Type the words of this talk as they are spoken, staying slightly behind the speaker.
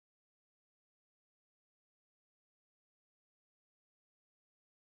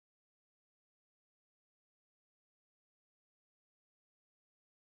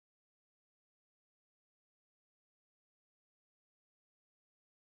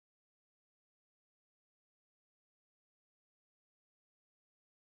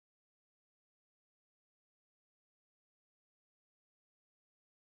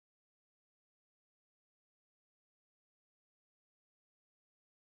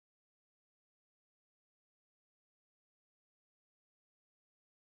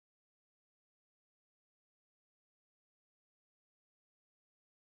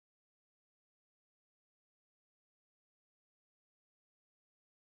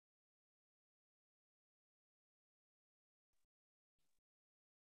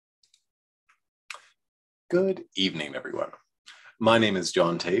Good evening, everyone. My name is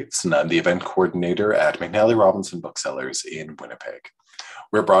John Taves, and I'm the event coordinator at McNally Robinson Booksellers in Winnipeg.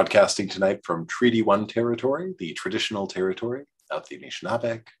 We're broadcasting tonight from Treaty 1 territory, the traditional territory of the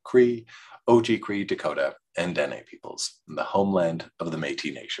Anishinaabe, Cree, Oji-Cree, Dakota, and Dene peoples, the homeland of the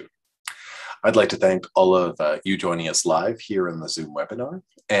Métis Nation. I'd like to thank all of you joining us live here in the Zoom webinar,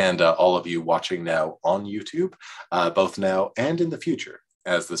 and all of you watching now on YouTube, both now and in the future,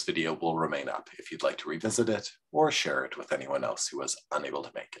 as this video will remain up if you'd like to revisit it or share it with anyone else who was unable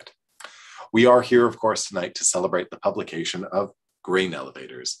to make it. We are here, of course, tonight to celebrate the publication of Grain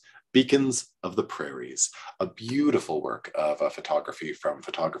Elevators, Beacons of the Prairies, a beautiful work of photography from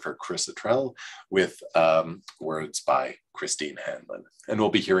photographer Chris Attrell with words by Christine Hanlon. And we'll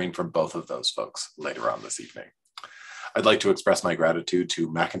be hearing from both of those folks later on this evening. I'd like to express my gratitude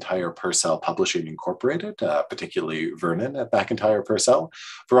to MacIntyre Purcell Publishing Incorporated, particularly Vernon at MacIntyre Purcell,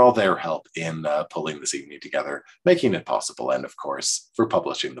 for all their help in pulling this evening together, making it possible, and of course, for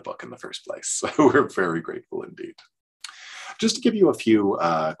publishing the book in the first place. So we're very grateful indeed. Just to give you a few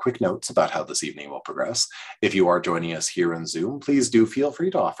quick notes about how this evening will progress, if you are joining us here in Zoom, please do feel free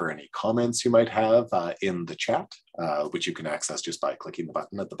to offer any comments you might have in the chat, which you can access just by clicking the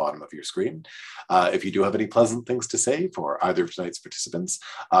button at the bottom of your screen. If you do have any pleasant things to say for either of tonight's participants,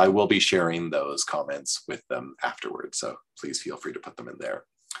 I will be sharing those comments with them afterwards, so please feel free to put them in there.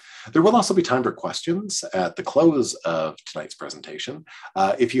 There will also be time for questions at the close of tonight's presentation.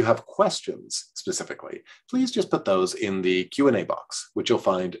 If you have questions specifically, please just put those in the Q&A box, which you'll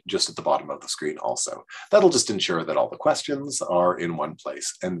find just at the bottom of the screen also. That'll just ensure that all the questions are in one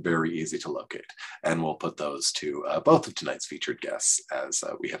place and very easy to locate. And we'll put those to both of tonight's featured guests as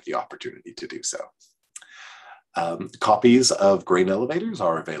we have the opportunity to do so. Copies of Grain Elevators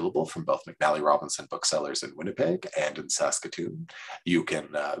are available from both McNally Robinson Booksellers in Winnipeg and in Saskatoon. You can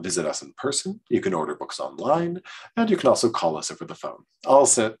visit us in person, you can order books online, and you can also call us over the phone. I'll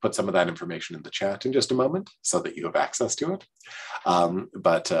put some of that information in the chat in just a moment so that you have access to it.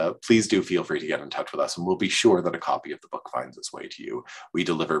 But please do feel free to get in touch with us, and we'll be sure that a copy of the book finds its way to you. We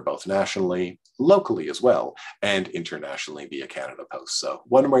deliver both nationally, locally as well, and internationally via Canada Post. So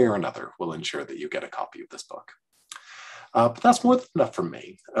one way or another, we'll ensure that you get a copy of this book. But that's more than enough from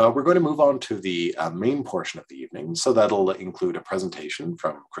me. We're going to move on to the main portion of the evening. So that'll include a presentation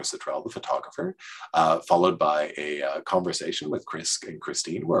from Chris Attrell, the photographer, followed by a conversation with Chris and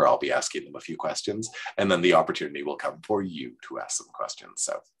Christine, where I'll be asking them a few questions. And then the opportunity will come for you to ask some questions.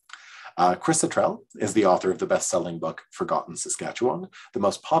 So Chris Attrell is the author of the best-selling book, Forgotten Saskatchewan, the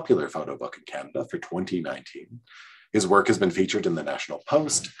most popular photo book in Canada for 2019. His work has been featured in the National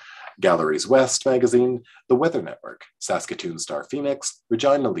Post, Galleries West magazine, The Weather Network, Saskatoon Star Phoenix,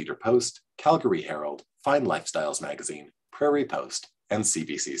 Regina Leader Post, Calgary Herald, Fine Lifestyles magazine, Prairie Post, and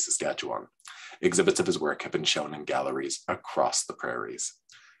CBC Saskatchewan. Exhibits of his work have been shown in galleries across the prairies.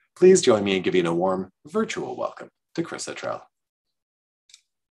 Please join me in giving a warm virtual welcome to Chris Attrell.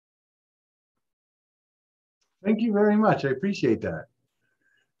 Thank you very much. I appreciate that.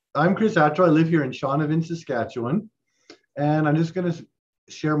 I'm Chris Attrell. I live here in Shaunavon, Saskatchewan, and I'm just going to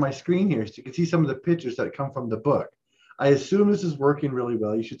share my screen here so you can see some of the pictures that come from the book. I assume this is working really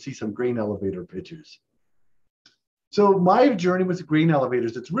well. You should see some grain elevator pictures. So my journey with grain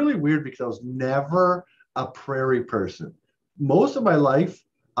elevators, it's really weird because I was never a prairie person. Most of my life,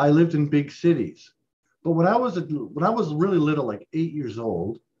 I lived in big cities. But when I was really little, like 8 years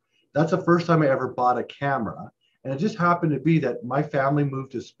old, that's the first time I ever bought a camera. And it just happened to be that my family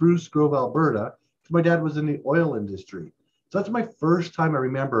moved to Spruce Grove, Alberta, because my dad was in the oil industry. So that's my first time I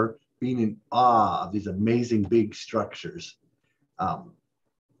remember being in awe of these amazing big structures. Oh,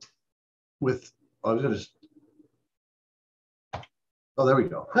 there we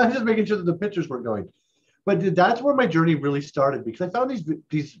go. I'm just making sure that the pictures were going. But that's where my journey really started, because I found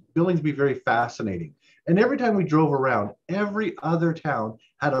these buildings to be very fascinating. And every time we drove around, every other town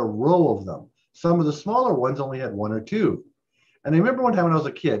had a row of them. Some of the smaller ones only had one or two. And I remember one time when I was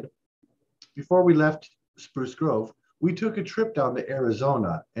a kid, before we left Spruce Grove, we took a trip down to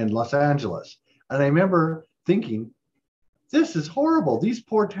Arizona and Los Angeles. And I remember thinking, this is horrible. These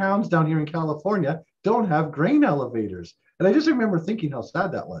poor towns down here in California don't have grain elevators. And I just remember thinking how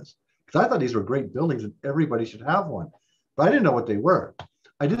sad that was, because I thought these were great buildings and everybody should have one. But I didn't know what they were.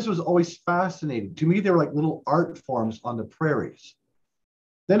 I just was always fascinated. To me, they were like little art forms on the prairies.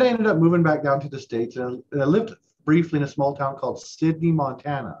 Then I ended up moving back down to the States, and I lived briefly in a small town called Sidney,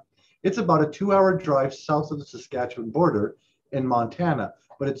 Montana. It's about a 2-hour drive south of the Saskatchewan border in Montana,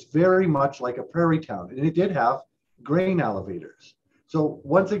 but it's very much like a prairie town, and it did have grain elevators. So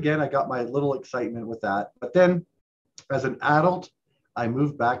once again, I got my little excitement with that. But then as an adult, I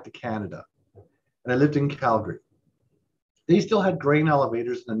moved back to Canada. and I lived in Calgary. They still had grain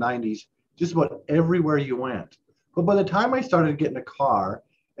elevators in the 90s, just about everywhere you went. But by the time I started getting a car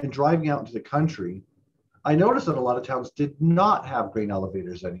and driving out into the country, I noticed that a lot of towns did not have grain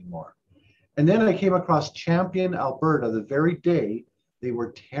elevators anymore. And then I came across Champion, Alberta, the very day they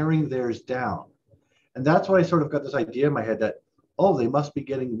were tearing theirs down. And that's when I sort of got this idea in my head that, oh, they must be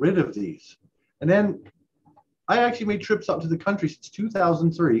getting rid of these. And then I actually made trips out to the country since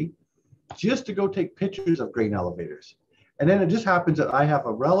 2003 just to go take pictures of grain elevators. And then it just happens that I have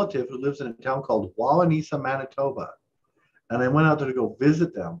a relative who lives in a town called Wawanesa, Manitoba. And I went out there to go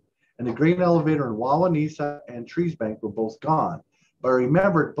visit them. And the grain elevator in Wawanesa and Treesbank were both gone. But I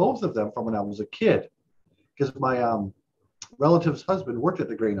remembered both of them from when I was a kid, because my relative's husband worked at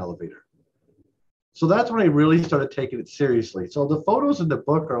the grain elevator. So that's when I really started taking it seriously. So the photos in the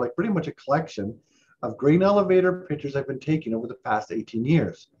book are like pretty much a collection of grain elevator pictures I've been taking over the past 18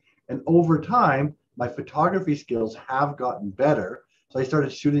 years. And over time, my photography skills have gotten better. So I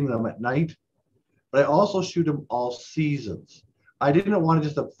started shooting them at night, but I also shoot them all seasons. I didn't want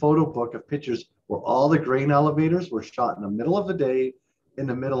just a photo book of pictures where all the grain elevators were shot in the middle of the day in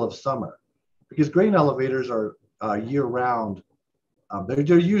the middle of summer, because grain elevators are year round.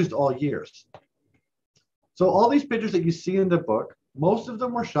 They're used all years. So all these pictures that you see in the book, most of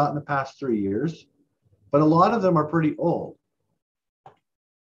them were shot in the past 3 years, but a lot of them are pretty old.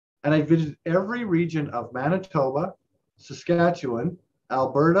 And I visited every region of Manitoba, Saskatchewan,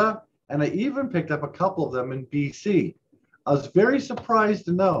 Alberta, and I even picked up a couple of them in BC. I was very surprised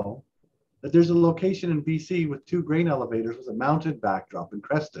to know that there's a location in BC with 2 grain elevators with a mounted backdrop in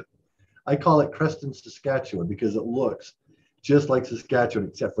Creston. I call it Creston, Saskatchewan, because it looks just like Saskatchewan,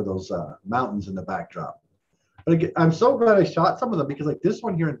 except for those mountains in the backdrop. But again, I'm so glad I shot some of them, because like this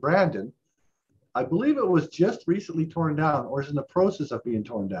one here in Brandon, I believe it was just recently torn down or is in the process of being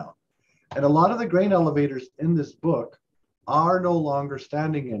torn down. And a lot of the grain elevators in this book are no longer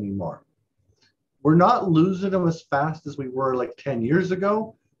standing anymore. We're not losing them as fast as we were like 10 years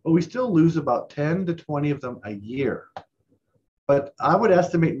ago, but we still lose about 10 to 20 of them a year. But I would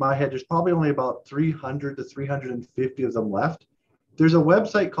estimate in my head, there's probably only about 300 to 350 of them left. There's a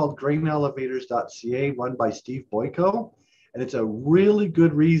website called grainelevators.ca run by Steve Boyko, and it's a really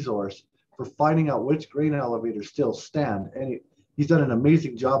good resource for finding out which grain elevators still stand. And he's done an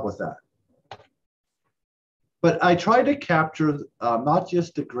amazing job with that. But I try to capture not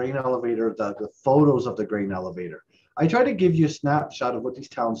just the grain elevator, the photos of the grain elevator. I try to give you a snapshot of what these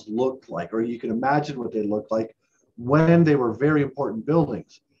towns looked like, or you can imagine what they looked like when they were very important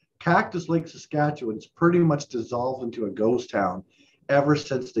buildings. Cactus Lake, Saskatchewan is pretty much dissolved into a ghost town ever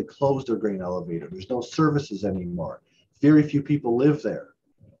since they closed their grain elevator. There's no services anymore. Very few people live there.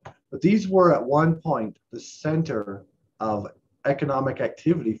 But these were at one point the center of economic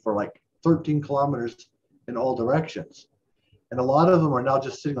activity for like 13 kilometers in all directions. And a lot of them are now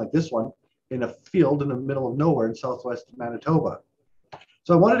just sitting like this one in a field in the middle of nowhere in southwest Manitoba.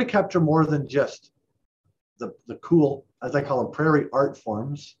 So I wanted to capture more than just the cool, as I call them, prairie art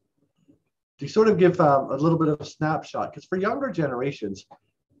forms, to sort of give a little bit of a snapshot. Because for younger generations,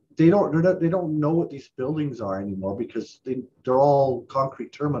 they don't know what these buildings are anymore, because they're all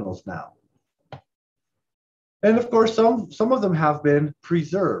concrete terminals now. And of course, some of them have been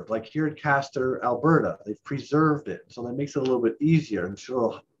preserved, like here at Castor, Alberta. They've preserved it, so that makes it a little bit easier and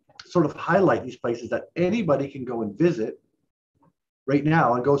sort of highlight these places that anybody can go and visit right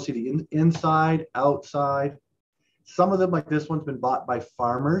now and go see the inside, outside. Some of them, like this one's been bought by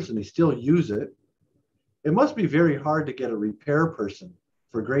farmers and they still use it. It must be very hard to get a repair person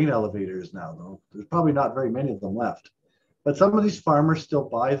for grain elevators now, though. There's probably not very many of them left. But some of these farmers still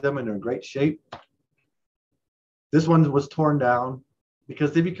buy them and they're in great shape. This one was torn down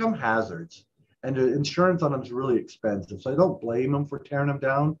because they become hazards, and the insurance on them is really expensive. So I don't blame them for tearing them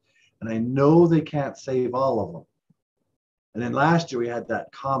down. And I know they can't save all of them. And then last year we had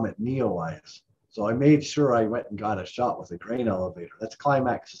that comet Neowise. So I made sure I went and got a shot with a grain elevator. That's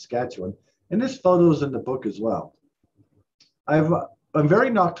Climax, Saskatchewan. And this photo is in the book as well. I'm very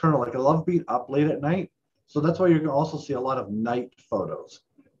nocturnal. Like I love being up late at night. So that's why you're going to also see a lot of night photos,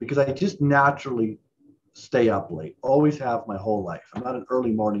 because I just naturally stay up late. Always have my whole life. I'm not an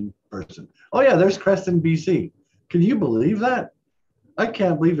early morning person. Oh yeah, there's Creston, BC. Can you believe that? I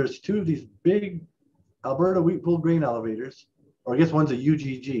can't believe there's 2 of these big Alberta wheat pool grain elevators, or I guess one's a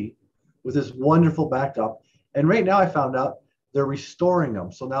UGG, with this wonderful backdrop. And right now I found out they're restoring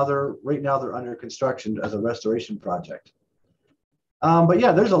them. So now they're under construction as a restoration project. But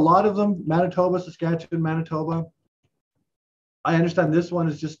yeah, there's a lot of them. Manitoba, Saskatchewan, Manitoba. I understand this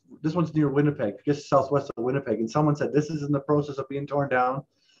one's near Winnipeg, just southwest of Winnipeg. And someone said this is in the process of being torn down.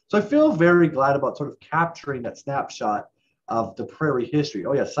 So I feel very glad about sort of capturing that snapshot of the prairie history.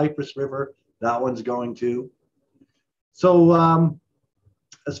 Oh yeah, Cypress River, that one's going to. So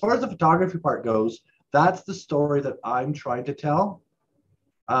as far as the photography part goes, that's the story that I'm trying to tell.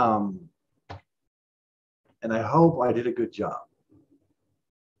 And I hope I did a good job.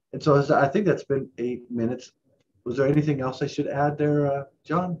 And so I think that's been 8 minutes. Was there anything else I should add there,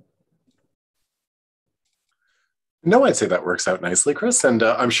 John? No, I'd say that works out nicely, Chris. And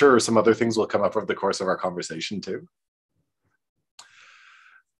I'm sure some other things will come up over the course of our conversation too.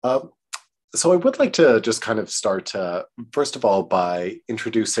 So I would like to just kind of start, first of all, by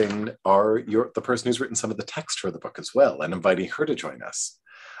introducing the person who's written some of the text for the book as well, and inviting her to join us.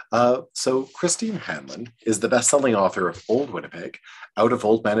 So Christine Hanlon is the best-selling author of Old Winnipeg, Out of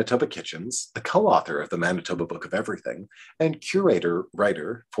Old Manitoba Kitchens, the co-author of the Manitoba Book of Everything, and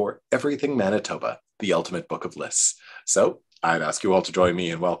curator-writer for Everything Manitoba, the Ultimate Book of Lists. So I'd ask you all to join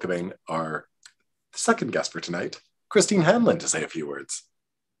me in welcoming our second guest for tonight, Christine Hanlon, to say a few words.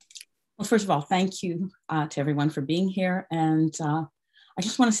 Well, first of all, thank you to everyone for being here. And I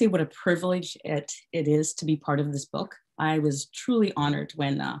just want to say what a privilege it is to be part of this book. I was truly honored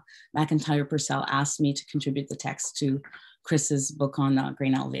when MacIntyre Purcell asked me to contribute the text to Chris's book on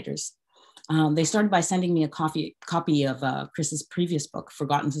grain elevators. They started by sending me a copy of Chris's previous book,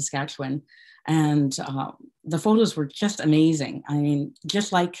 Forgotten Saskatchewan, and the photos were just amazing. I mean,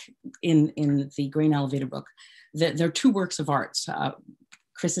 just like in the grain elevator book, they're two works of art.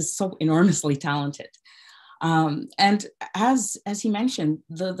 Chris is so enormously talented. And as he mentioned,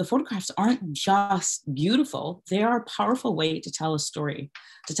 the photographs aren't just beautiful, they are a powerful way to tell a story,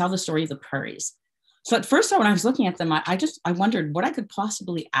 to tell the story of the prairies. So at first, when I was looking at them, I wondered what I could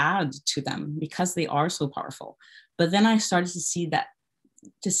possibly add to them because they are so powerful. But then I started to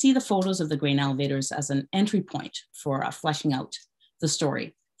see the photos of the grain elevators as an entry point for fleshing out the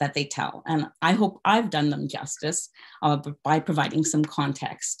story that they tell. And I hope I've done them justice by providing some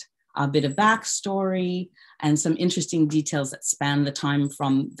context, a bit of backstory, and some interesting details that span the time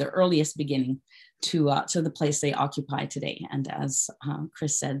from the earliest beginning to the place they occupy today. And as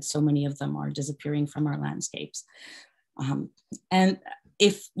Chris said, so many of them are disappearing from our landscapes. And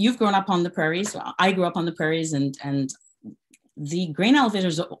if you've grown up on the prairies, well, I grew up on the prairies, and the grain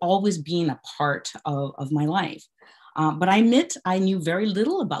elevators have always been a part of my life. But I admit I knew very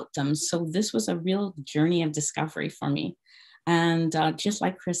little about them. So this was a real journey of discovery for me. And just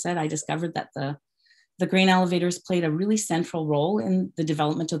like Chris said, I discovered that the grain elevators played a really central role in the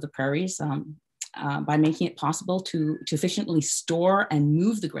development of the prairies by making it possible to efficiently store and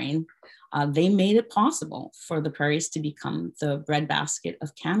move the grain. They made it possible for the prairies to become the breadbasket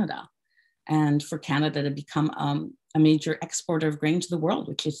of Canada, and for Canada to become a major exporter of grain to the world,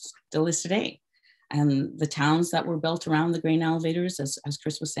 which it still is today. And the towns that were built around the grain elevators, as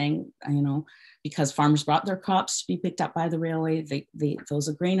Chris was saying, because farmers brought their crops to be picked up by the railway, those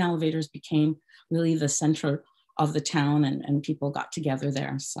grain elevators became really the center of the town, and people got together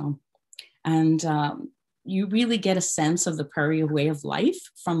there. So, and you really get a sense of the prairie way of life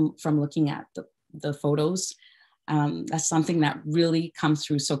from looking at the photos. That's something that really comes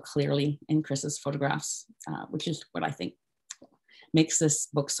through so clearly in Chris's photographs, which is what I think makes this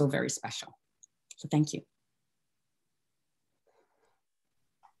book so very special. So thank you.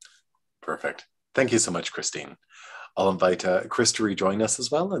 Perfect. Thank you so much, Christine. I'll invite Chris to rejoin us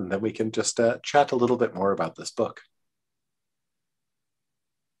as well, and then we can just chat a little bit more about this book.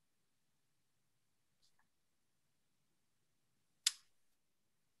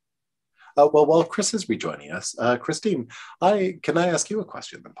 Well, while Chris is rejoining us, Christine, can I ask you a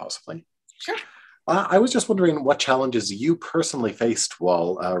question then, possibly? Sure. I was just wondering what challenges you personally faced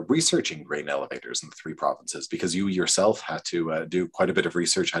while researching grain elevators in the three provinces, because you yourself had to do quite a bit of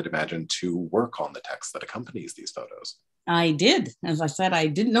research, I'd imagine, to work on the text that accompanies these photos. I did. As I said, I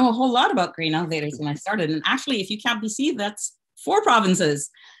didn't know a whole lot about grain elevators when I started. And actually, if you count BC, that's 4 provinces.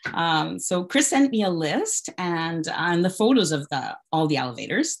 So Chris sent me a list and the photos of all the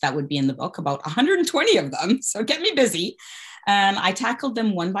elevators that would be in the book, about 120 of them. So get me busy. And I tackled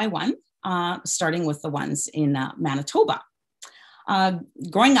them one by one. Starting with the ones in Manitoba.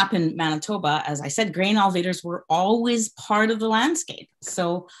 Growing up in Manitoba, as I said, grain elevators were always part of the landscape.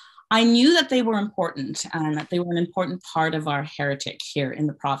 So I knew that they were important and that they were an important part of our heritage here in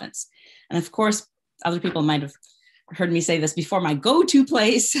the province. And of course, other people might have heard me say this before, my go-to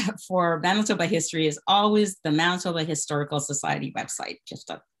place for Manitoba history is always the Manitoba Historical Society website, just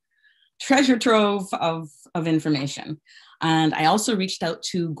a treasure trove of information. And I also reached out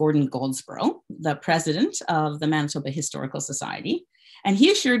to Gordon Goldsborough, the president of the Manitoba Historical Society, And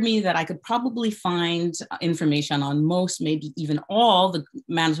he assured me that I could probably find information on most, maybe even all the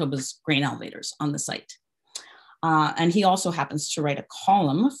Manitoba's grain elevators on the site. And he also happens to write a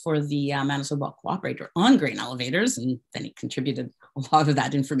column for the Manitoba Cooperator on grain elevators, and then he contributed a lot of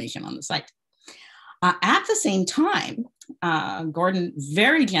that information on the site. At the same time, Gordon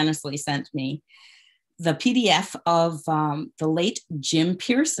very generously sent me the PDF of the late Jim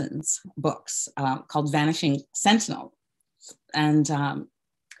Pearson's books called Vanishing Sentinel. And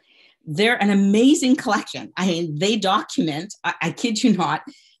they're an amazing collection. I mean, they document, I kid you not,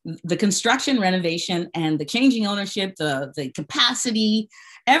 the construction, renovation, and the changing ownership, the capacity,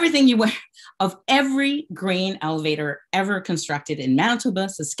 everything you wear of every grain elevator ever constructed in Manitoba,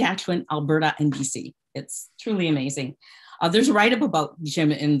 Saskatchewan, Alberta, and BC. It's truly amazing. There's a write-up about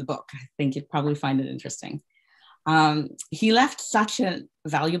Jim in the book. I think you'd probably find it interesting. He left such a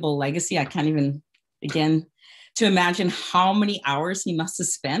valuable legacy. I can't even begin to imagine how many hours he must have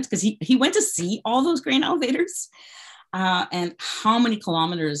spent, because he went to see all those grain elevators. And how many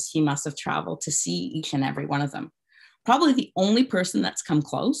kilometers he must have traveled to see each and every one of them. Probably the only person that's come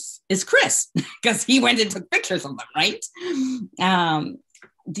close is Chris, because he went and took pictures of them, right?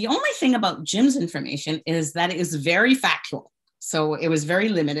 The only thing about Jim's information is that it is very factual. So it was very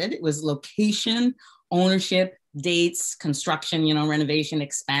limited. It was location, ownership, dates, construction, renovation,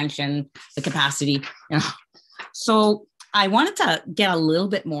 expansion, the capacity, So I wanted to get a little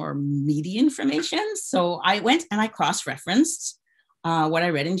bit more meaty information. So I went and I cross-referenced what I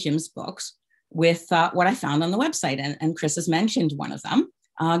read in Jim's books with what I found on the website. And Chris has mentioned one of them,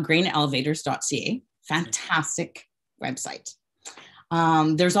 grainelevators.ca, fantastic website.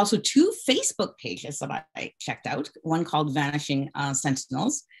 There's also 2 Facebook pages that I checked out, one called Vanishing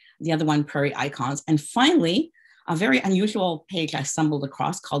Sentinels, the other one, Prairie Icons. And finally, a very unusual page I stumbled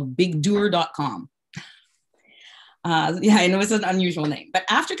across called bigdoer.com. And it was an unusual name. But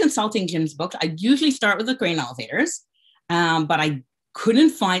after consulting Jim's book, I usually start with the grain elevators, but I couldn't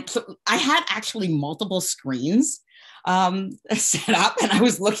find, so I had actually multiple screens set up, and I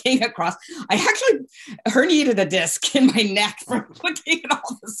was looking across. I actually herniated a disc in my neck from looking at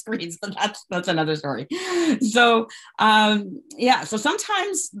all the screens, but that's another story. So so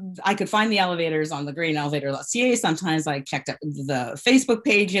sometimes I could find the elevators on the grainelevator.ca. Sometimes I checked out the Facebook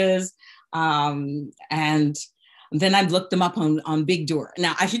pages, and then I've looked them up on Big Doer.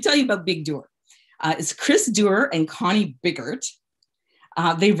 Now, I should tell you about Big Doer. It's Chris Doer and Connie Biggert.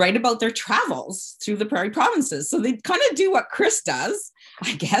 They write about their travels through the Prairie provinces. So they kind of do what Chris does,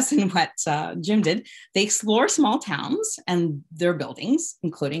 I guess, and what Jim did. They explore small towns and their buildings,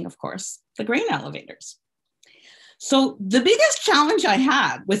 including, of course, the grain elevators. So the biggest challenge I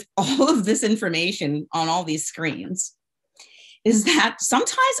had with all of this information on all these screens is that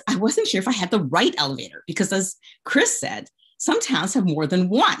sometimes I wasn't sure if I had the right elevator, because as Chris said, some towns have more than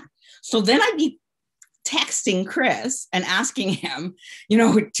one. So then I'd be texting Chris and asking him,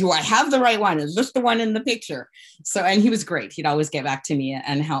 do I have the right one? Is this the one in the picture? So, and he was great. He'd always get back to me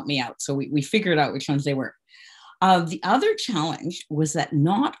and help me out. So we figured out which ones they were. The other challenge was that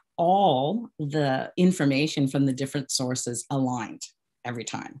not all the information from the different sources aligned every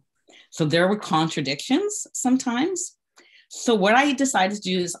time. So there were contradictions sometimes. So what I decided to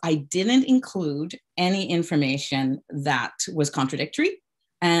do is I didn't include any information that was contradictory,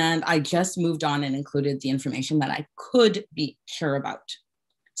 and I just moved on and included the information that I could be sure about.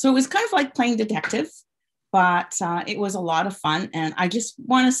 So it was kind of like playing detective, but it was a lot of fun. And I just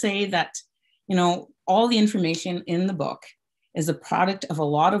want to say that, all the information in the book is a product of a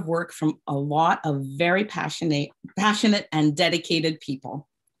lot of work from a lot of very passionate and dedicated people.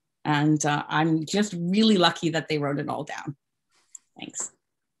 And I'm just really lucky that they wrote it all down. Thanks.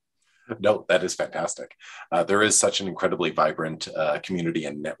 No, that is fantastic. There is such an incredibly vibrant community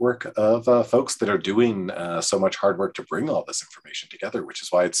and network of folks that are doing so much hard work to bring all this information together, which is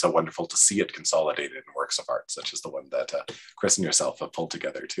why it's so wonderful to see it consolidated in works of art, such as the one that Chris and yourself have pulled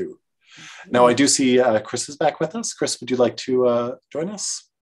together too. Now, I do see Chris is back with us. Chris, would you like to join us?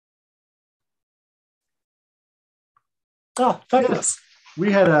 Oh, fabulous.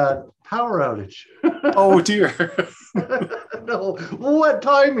 We had a power outage. Oh dear. No, what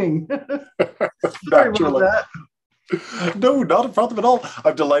timing? Sorry about that. No, not a problem at all.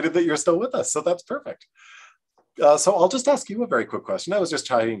 I'm delighted that you're still with us, so that's perfect. So I'll just ask you a very quick question. I was just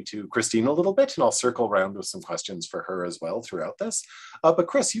chatting to Christine a little bit, and I'll circle around with some questions for her as well throughout this. But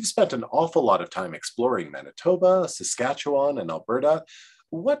Chris, you've spent an awful lot of time exploring Manitoba, Saskatchewan, and Alberta.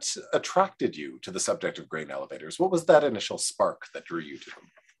 What attracted you to the subject of grain elevators? What was that initial spark that drew you to them?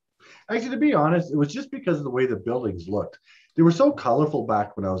 Actually, to be honest, it was just because of the way the buildings looked. They were so colorful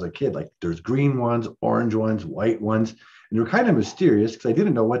back when I was a kid. Like there's green ones, orange ones, white ones, and they were kind of mysterious because I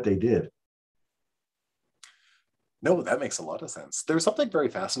didn't know what they did. No, that makes a lot of sense. There's something very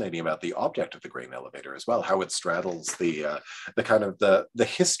fascinating about the object of the grain elevator as well, how it straddles the kind of the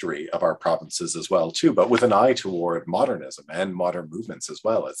history of our provinces as well too, but with an eye toward modernism and modern movements as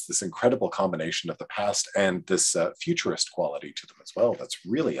well. It's this incredible combination of the past and this futurist quality to them as well. That's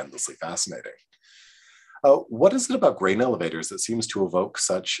really endlessly fascinating. What is it about grain elevators that seems to evoke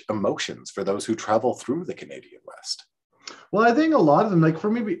such emotions for those who travel through the Canadian West? Well, I think a lot of them, like for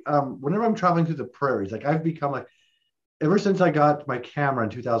me, whenever I'm traveling through the prairies, like I've become like, ever since I got my camera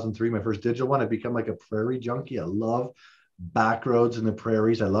in 2003, my first digital one, I've become like a prairie junkie. I love back roads in the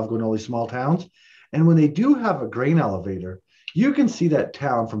prairies. I love going to all these small towns. And when they do have a grain elevator, you can see that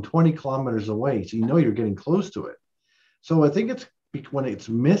town from 20 kilometers away. So you know you're getting close to it. So I think it's when it's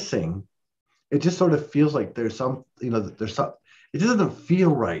missing, it just sort of feels like there's some, there's some, it just doesn't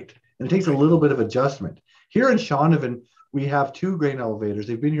feel right. And it takes a little bit of adjustment. Here in Shaunavon, we have 2 grain elevators.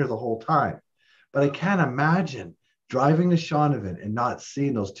 They've been here the whole time. But I can't imagine driving to Shaunavon and not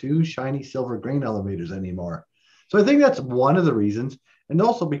seeing those 2 shiny silver grain elevators anymore. So I think that's one of the reasons. And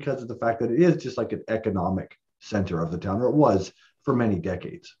also because of the fact that it is just like an economic center of the town, or it was for many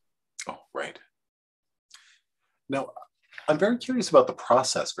decades. Oh, right. Now, I'm very curious about the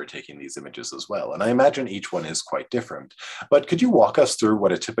process for taking these images as well. And I imagine each one is quite different. But could you walk us through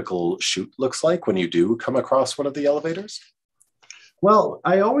what a typical shoot looks like when you do come across one of the elevators? Well,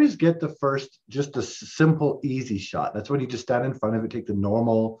 I always get the first, just a simple, easy shot. That's when you just stand in front of it, take the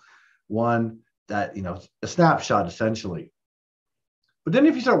normal one that, a snapshot essentially. But then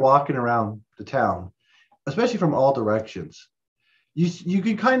if you start walking around the town, especially from all directions, you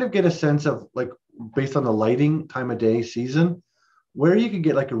can kind of get a sense of, like, based on the lighting, time of day, season, where you can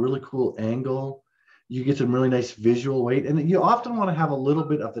get like a really cool angle. You get some really nice visual weight. And you often want to have a little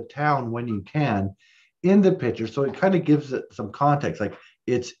bit of the town when you can in the picture. So it kind of gives it some context, like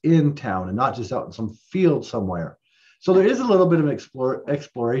it's in town and not just out in some field somewhere. So there is a little bit of an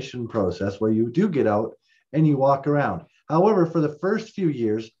exploration process where you do get out and you walk around. However, for the first few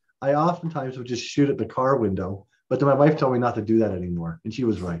years, I oftentimes would just shoot at the car window, but then my wife told me not to do that anymore. And she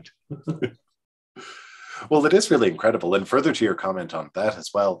was right. Well, it is really incredible. And further to your comment on that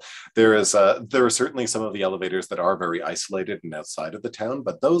as well, there are certainly some of the elevators that are very isolated and outside of the town,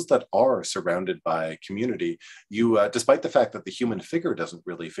 but those that are surrounded by community, you, despite the fact that the human figure doesn't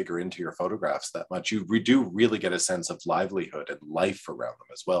really figure into your photographs that much, you do really get a sense of livelihood and life around them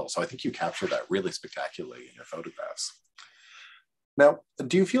as well. So I think you capture that really spectacularly in your photographs. Now,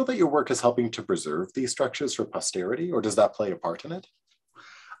 do you feel that your work is helping to preserve these structures for posterity, or does that play a part in it?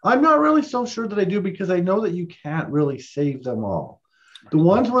 I'm not really so sure that I do, because I know that you can't really save them all. The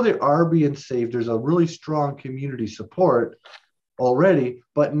ones where they are being saved, there's a really strong community support already.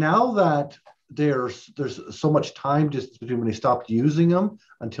 But now that there's so much time just between when they stopped using them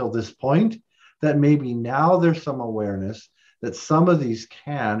until this point, that maybe now there's some awareness that some of these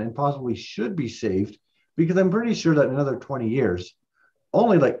can and possibly should be saved, because I'm pretty sure that in another 20 years,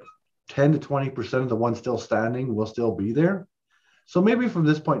 only like 10 to 20% of the ones still standing will still be there. So maybe from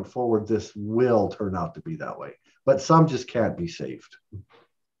this point forward, this will turn out to be that way, but some just can't be saved.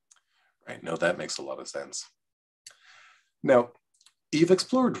 Right, no, that makes a lot of sense. Now, you've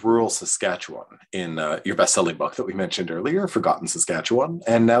explored rural Saskatchewan in your best-selling book that we mentioned earlier, Forgotten Saskatchewan,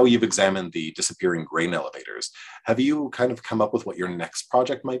 and now you've examined the disappearing grain elevators. Have you kind of come up with what your next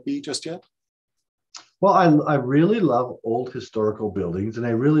project might be just yet? Well, I really love old historical buildings, and I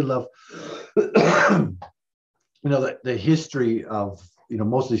really love the history of,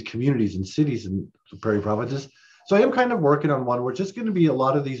 most of these communities and cities in the prairie provinces. So I am kind of working on one where it's just going to be a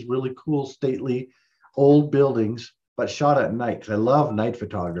lot of these really cool, stately old buildings, but shot at night, because I love night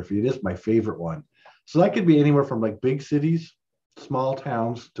photography. It is my favorite one. So that could be anywhere from like big cities, small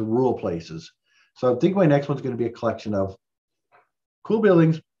towns, to rural places. So I think my next one's going to be a collection of cool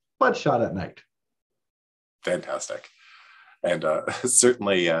buildings, but shot at night. Fantastic. And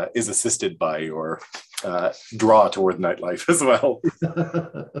certainly is assisted by your draw toward nightlife as well.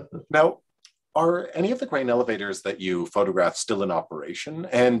 Now, are any of the grain elevators that you photographed still in operation?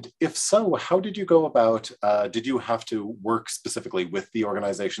 And if so, how did you go about, did you have to work specifically with the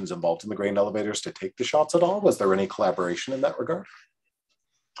organizations involved in the grain elevators to take the shots at all? Was there any collaboration in that regard?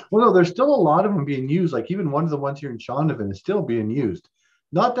 Well, no, there's still a lot of them being used. Like even one of the ones here in Shaunavon is still being used.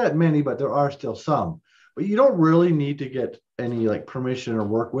 Not that many, but there are still some. But you don't really need to get any like permission or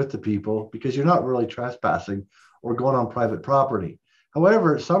work with the people, because you're not really trespassing or going on private property.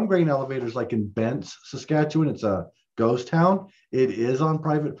 However, some grain elevators, like in Bent's, Saskatchewan, it's a ghost town. It is on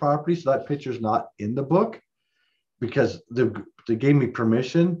private property, so that picture's not in the book. because they gave me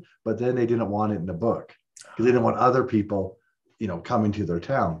permission, but then they didn't want it in the book because they didn't want other people, coming to their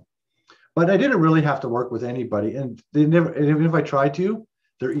town. But I didn't really have to work with anybody, and even if I tried to,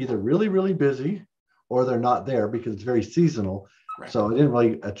 they're either really, really busy or they're not there because it's very seasonal. Right. So I didn't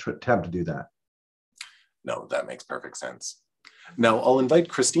really attempt to do that. No, that makes perfect sense. Now, I'll invite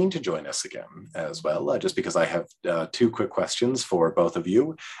Christine to join us again as well, just because I have two quick questions for both of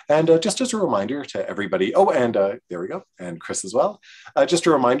you. And just as a reminder to everybody, there we go, and Chris as well. Just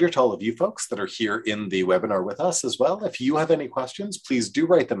a reminder to all of you folks that are here in the webinar with us as well, if you have any questions, please do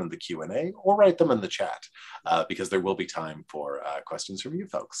write them in the Q&A or write them in the chat, because there will be time for questions from you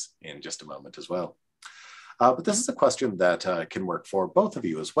folks in just a moment as well. But this is a question that can work for both of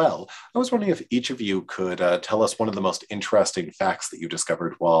you as well. I was wondering if each of you could tell us one of the most interesting facts that you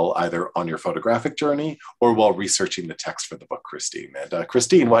discovered while either on your photographic journey or while researching the text for the book, Christine. And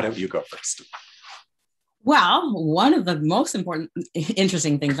Christine, why don't you go first? Well, one of the most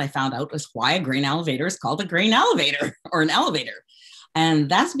interesting things I found out was why a grain elevator is called a grain elevator or an elevator. And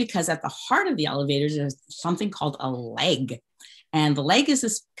that's because at the heart of the elevators is something called a leg. And the leg is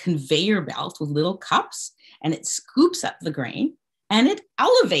this conveyor belt with little cups, and it scoops up the grain and it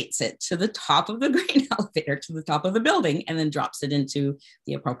elevates it to the top of the grain elevator, to the top of the building, and then drops it into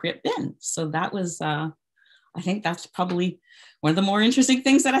the appropriate bin. So that was, I think that's probably one of the more interesting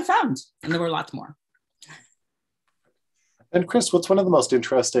things that I found. And there were lots more. And Chris, what's one of the most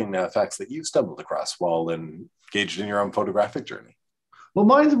interesting facts that you stumbled across while engaged in your own photographic journey? Well,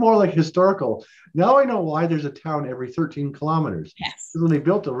 mine's more like historical. Now I know why there's a town every 13 kilometers. Yes. When they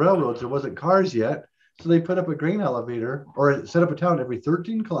built the railroads, there wasn't cars yet. So they put up a grain elevator or set up a town every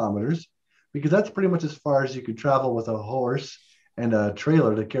 13 kilometers because that's pretty much as far as you could travel with a horse and a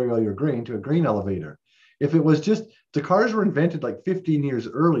trailer to carry all your grain to a grain elevator. If it was just, the cars were invented like 15 years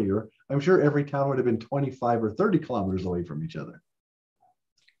earlier, I'm sure every town would have been 25 or 30 kilometers away from each other.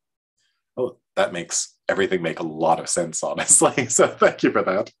 Oh, that makes everything make a lot of sense, honestly. So thank you for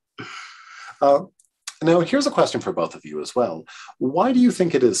that. Now, here's a question for both of you as well. Why do you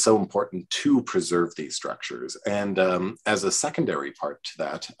think it is so important to preserve these structures? And as a secondary part to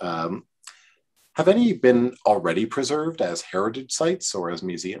that, have any been already preserved as heritage sites or as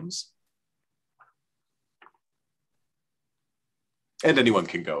museums? And anyone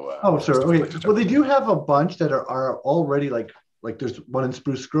can go. Sure. Okay. Well, they do have a bunch that are already like there's one in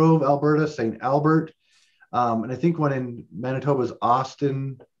Spruce Grove, Alberta, St. Albert. And I think one in Manitoba is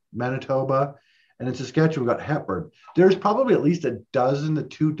Austin, Manitoba. And in Saskatchewan, we've got Hepburn. There's probably at least a dozen to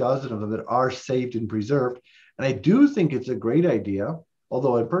 2 dozen of them that are saved and preserved. And I do think it's a great idea,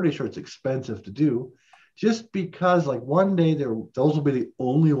 although I'm pretty sure it's expensive to do, just because like one day those will be the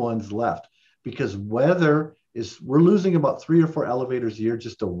only ones left because we're losing about 3 or 4 elevators a year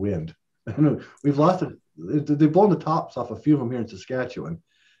just to wind. We've lost it. They've blown the tops off a few of them here in Saskatchewan.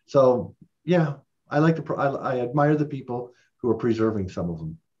 So yeah, I admire the people who are preserving some of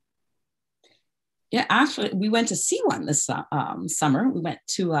them. Yeah, actually, we went to see one this summer. We went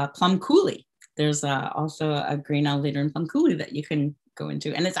to Plum Coulee. There's also a grain elevator in Plum Coulee that you can go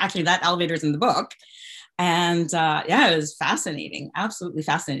into. And it's actually, that elevator's in the book. And yeah, it was fascinating, absolutely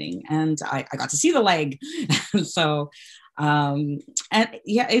fascinating. And I got to see the leg. So, and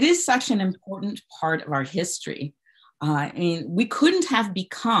yeah, it is such an important part of our history. I mean, we couldn't have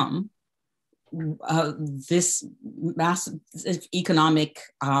become this massive economic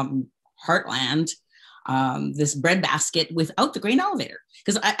heartland, this breadbasket without the grain elevator.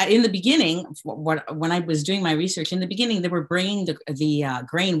 Because in the beginning, when I was doing my research, in the beginning, they were bringing the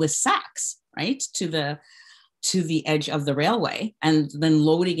grain with sacks, right, to the edge of the railway and then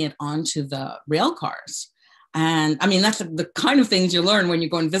loading it onto the rail cars. And I mean, that's the kind of things you learn when you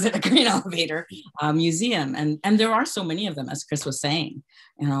go and visit a grain elevator museum. And there are so many of them, as Chris was saying,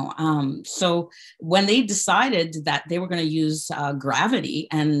 you know. So when they decided that they were going to use gravity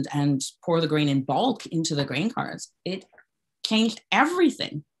and pour the grain in bulk into the grain cars, it changed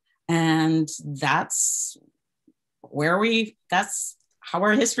everything. And that's how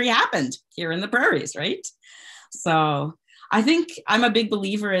our history happened here in the prairies, right? So I think I'm a big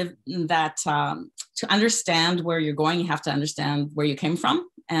believer in that to understand where you're going, you have to understand where you came from.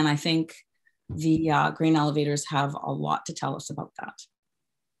 And I think the grain elevators have a lot to tell us about that.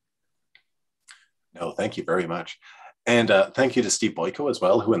 No, thank you very much. And thank you to Steve Boyko as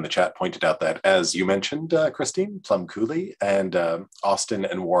well, who in the chat pointed out that, as you mentioned, Christine, Plum Coulee and Austin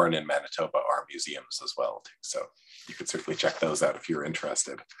and Warren in Manitoba are museums as well, too. So you could certainly check those out if you're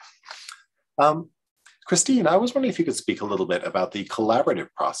interested. Christine, I was wondering if you could speak a little bit about the collaborative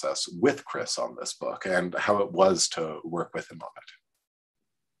process with Chris on this book and how it was to work with him on it.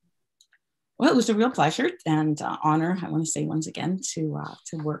 Well, it was a real pleasure and honor, I want to say once again, to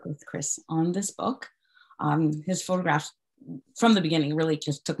work with Chris on this book. His photographs from the beginning really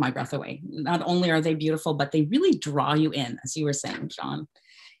just took my breath away. Not only are they beautiful, but they really draw you in, as you were saying, John.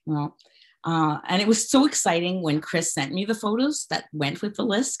 You know, and it was so exciting when Chris sent me the photos that went with the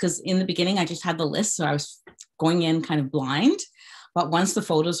list, because in the beginning I just had the list, so I was going in kind of blind. But once the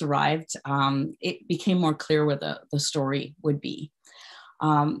photos arrived, it became more clear where the story would be.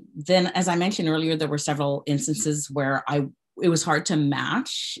 Then, as I mentioned earlier, there were several instances where it was hard to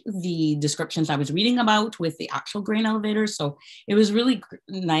match the descriptions I was reading about with the actual grain elevators. So it was really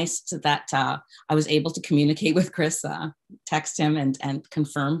nice that I was able to communicate with Chris, text him and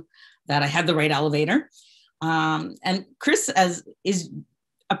confirm that I had the right elevator. And Chris is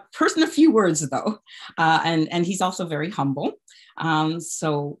a person of few words, though, and he's also very humble.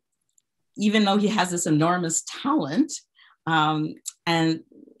 So even though he has this enormous talent, and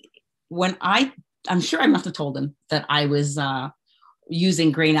when I'm sure I must have told him that I was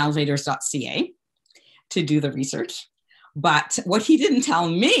using grainelevators.ca to do the research. But what he didn't tell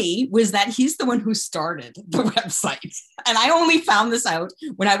me was that he's the one who started the website. And I only found this out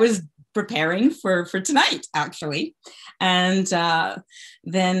when I was preparing for tonight, actually. And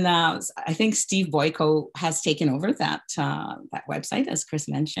then I think Steve Boyko has taken over that website, as Chris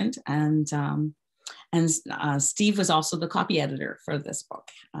mentioned. And Steve was also the copy editor for this book.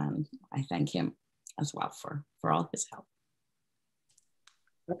 I thank him as well for all his help.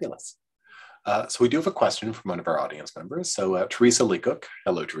 Fabulous. So we do have a question from one of our audience members. So Teresa Leacock,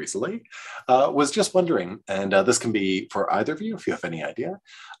 hello Teresa Lee, was just wondering, and this can be for either of you if you have any idea.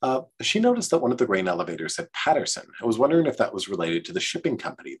 She noticed that one of the grain elevators said Patterson. I was wondering if that was related to the shipping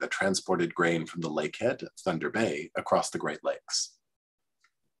company that transported grain from the Lakehead, Thunder Bay, across the Great Lakes.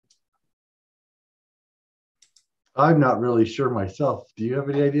 I'm not really sure myself. Do you have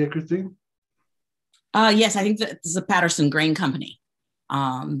any idea, Christine? Yes, I think that it's a Patterson Grain Company.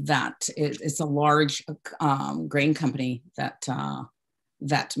 It's a large grain company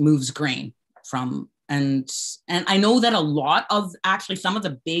that moves grain from, and I know that a lot of actually some of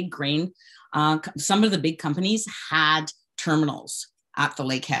the big grain, some of the big companies had terminals at the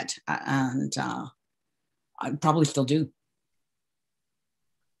Lakehead, and I probably still do.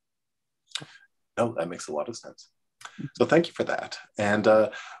 No, that makes a lot of sense. So thank you for that. And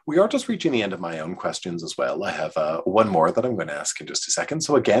we are just reaching the end of my own questions as well. I have one more that I'm going to ask in just a second.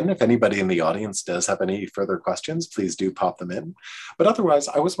 So again, if anybody in the audience does have any further questions, please do pop them in. But otherwise,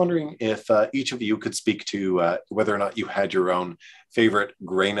 I was wondering if each of you could speak to whether or not you had your own favorite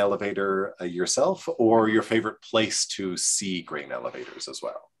grain elevator yourself, or your favorite place to see grain elevators as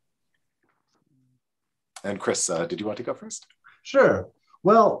well. And Chris, did you want to go first? Sure.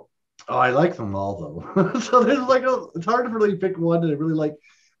 Well, I like them all though. So there's it's hard to really pick one that I really like.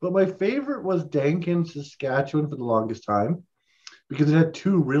 But my favorite was Dankin, Saskatchewan for the longest time, because it had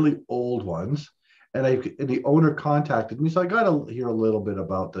two really old ones. And the owner contacted me. So I got to hear a little bit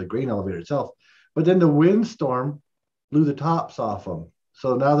about the grain elevator itself. But then the windstorm blew the tops off them.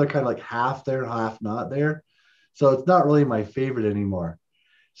 So now they're kind of like half there, half not there. So it's not really my favorite anymore.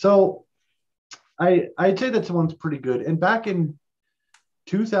 So I'd say that someone's pretty good. And back in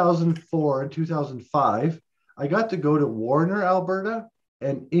 2004 and 2005, I got to go to Warner, Alberta,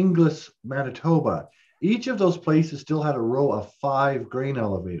 and Inglis, Manitoba. Each of those places still had a row of 5 grain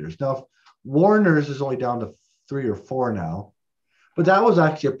elevators. Now, Warner's is only down to 3 or 4 now, but that was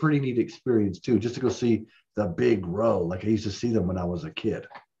actually a pretty neat experience too, just to go see the big row, like I used to see them when I was a kid.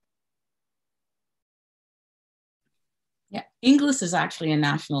 Yeah, Inglis is actually a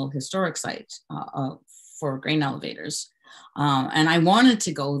National Historic Site for grain elevators. And I wanted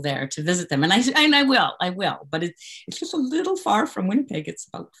to go there to visit them, and I will, but it's just a little far from Winnipeg. It's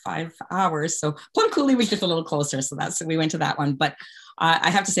about 5 hours. So Plum Coulee was just a little closer, so we went to that one. But I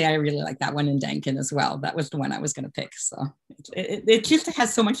have to say I really like that one in Dankin as well. That was the one I was going to pick. So it just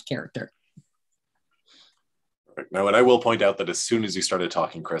has so much character. Now, and I will point out that as soon as you started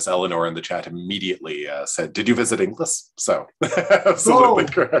talking, Chris, Eleanor in the chat immediately said, "Did you visit Inglis?" So, absolutely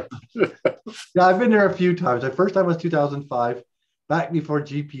correct. Yeah, I've been there a few times. The first time was 2005, back before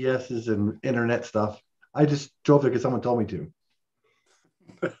GPSs and internet stuff. I just drove there because someone told me to.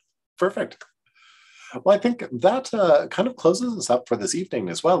 Perfect. Well, I think that kind of closes us up for this evening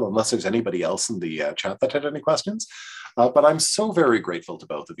as well, unless there's anybody else in the chat that had any questions. But I'm so very grateful to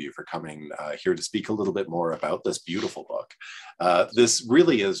both of you for coming here to speak a little bit more about this beautiful book. This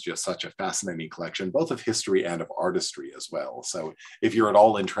really is just such a fascinating collection, both of history and of artistry as well. So if you're at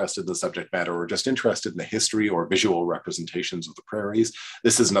all interested in the subject matter or just interested in the history or visual representations of the prairies,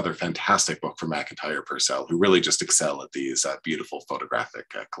 this is another fantastic book from MacIntyre Purcell, who really just excel at these beautiful photographic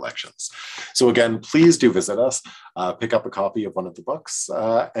collections. So again, please do visit us, pick up a copy of one of the books,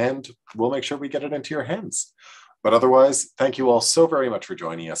 and we'll make sure we get it into your hands. But otherwise, thank you all so very much for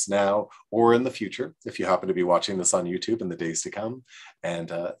joining us now or in the future, if you happen to be watching this on YouTube in the days to come.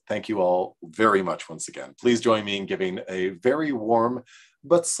 And thank you all very much once again. Please join me in giving a very warm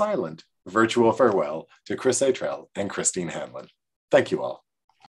but silent virtual farewell to Chris Attrell and Christine Hanlon. Thank you all.